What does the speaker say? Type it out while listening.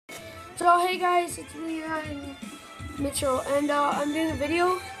So hey guys, it's me and Mitchell, and I'm doing a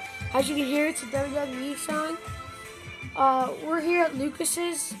video. As you can hear, it's a WWE song. We're here at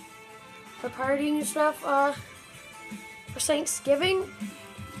Lucas's for partying and stuff. For Thanksgiving.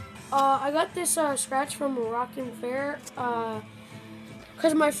 I got this scratch from a Rockin' Fair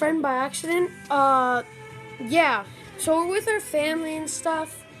because of my friend by accident. Yeah. So we're with our family and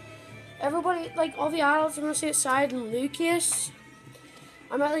stuff. Everybody, like all the adults, are mostly outside, and Lucas.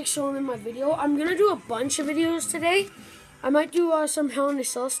 I might like show him in my video. I'm gonna do a bunch of videos today. I might do some Hell in a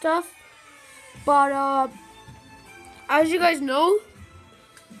Cell stuff. But as you guys know,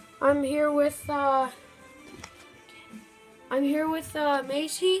 I'm here with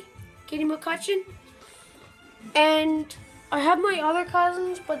Macy, Katie McCutcheon, and I have my other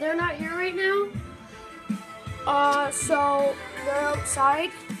cousins, but they're not here right now. So they're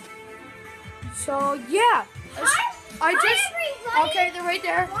outside. So yeah. Okay, they're right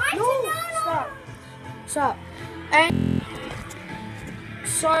there. No, stop. And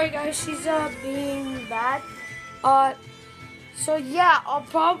sorry guys, she's being bad. So yeah, I'll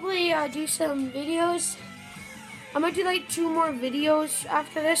probably do some videos. I might do like 2 more videos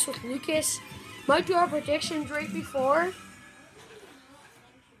after this with Lucas. Might do our predictions right before.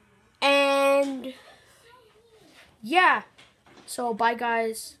 And yeah, so bye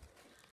guys.